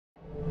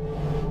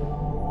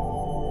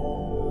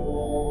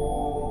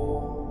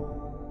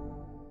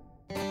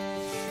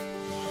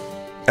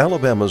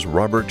Alabama's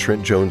Robert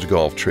Trent Jones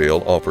Golf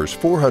Trail offers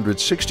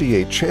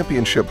 468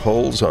 championship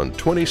holes on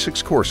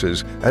 26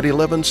 courses at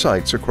 11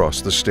 sites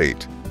across the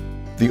state.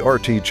 The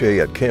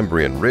RTJ at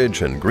Cambrain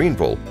Ridge and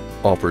Greenville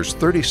offers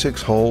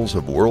 36 holes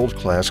of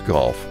world-class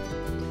golf.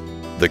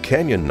 The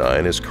Canyon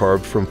 9 is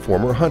carved from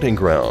former hunting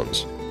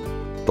grounds.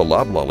 The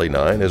Loblolly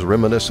 9 is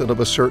reminiscent of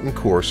a certain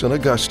course in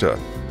Augusta.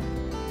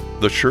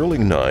 The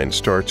Shirling 9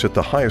 starts at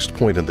the highest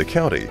point in the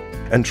county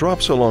and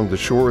drops along the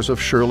shores of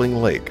Shirling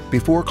Lake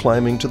before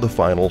climbing to the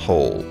final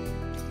hole.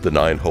 The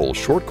 9-hole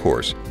short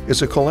course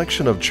is a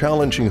collection of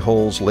challenging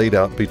holes laid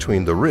out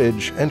between the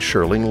ridge and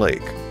Shirling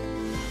Lake.